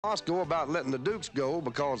Rosco about letting the Dukes go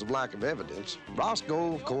because of lack of evidence.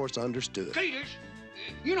 Rosco, of course, understood. Cletus,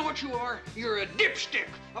 you know what you are? You're a dipstick,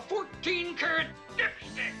 a 14-karat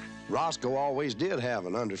dipstick. Rosco always did have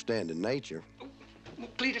an understanding nature. Well,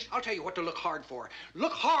 Cletus, I'll tell you what to look hard for.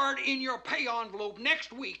 Look hard in your pay envelope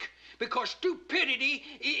next week because stupidity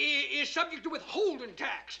is subject to withholding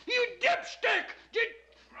tax. You dipstick!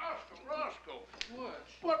 Rosco,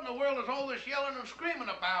 what in the world is all this yelling and screaming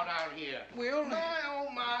about out here? Well, my, oh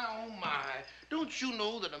my, oh my. Don't you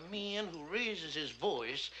know that a man who raises his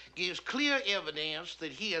voice gives clear evidence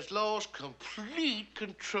that he has lost complete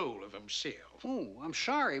control of himself? Oh, I'm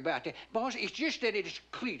sorry about that. Boss, it's just that it's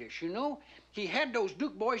Cletus, you know? He had those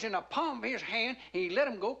Duke boys in the palm of his hand, and he let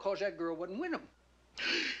them go because that girl wouldn't win them.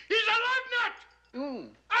 He's a lug nut!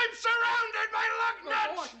 I'm surrounded by lug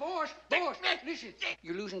nuts! Boss, listen.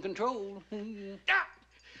 You're losing control.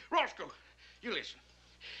 Rosco, you listen.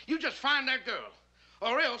 You just find that girl,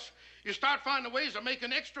 or else you start finding ways of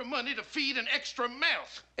making extra money to feed an extra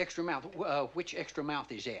mouth. Extra mouth? Which extra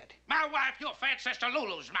mouth is that? My wife, your fat sister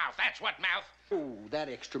Lulu's mouth. That's what mouth. Oh, that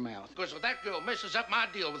extra mouth. Because if that girl messes up my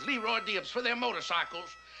deal with Leroy Dibbs for their motorcycles,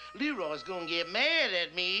 Leroy's gonna get mad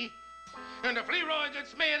at me. And if Leroy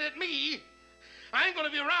gets mad at me, I ain't gonna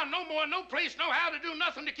be around no more, no place, no how to do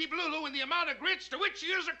nothing to keep Lulu in the amount of grits to which she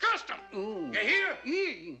is accustomed. Ooh. You hear?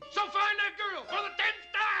 Yeah. So find that girl for the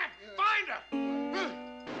 10th time. Find her.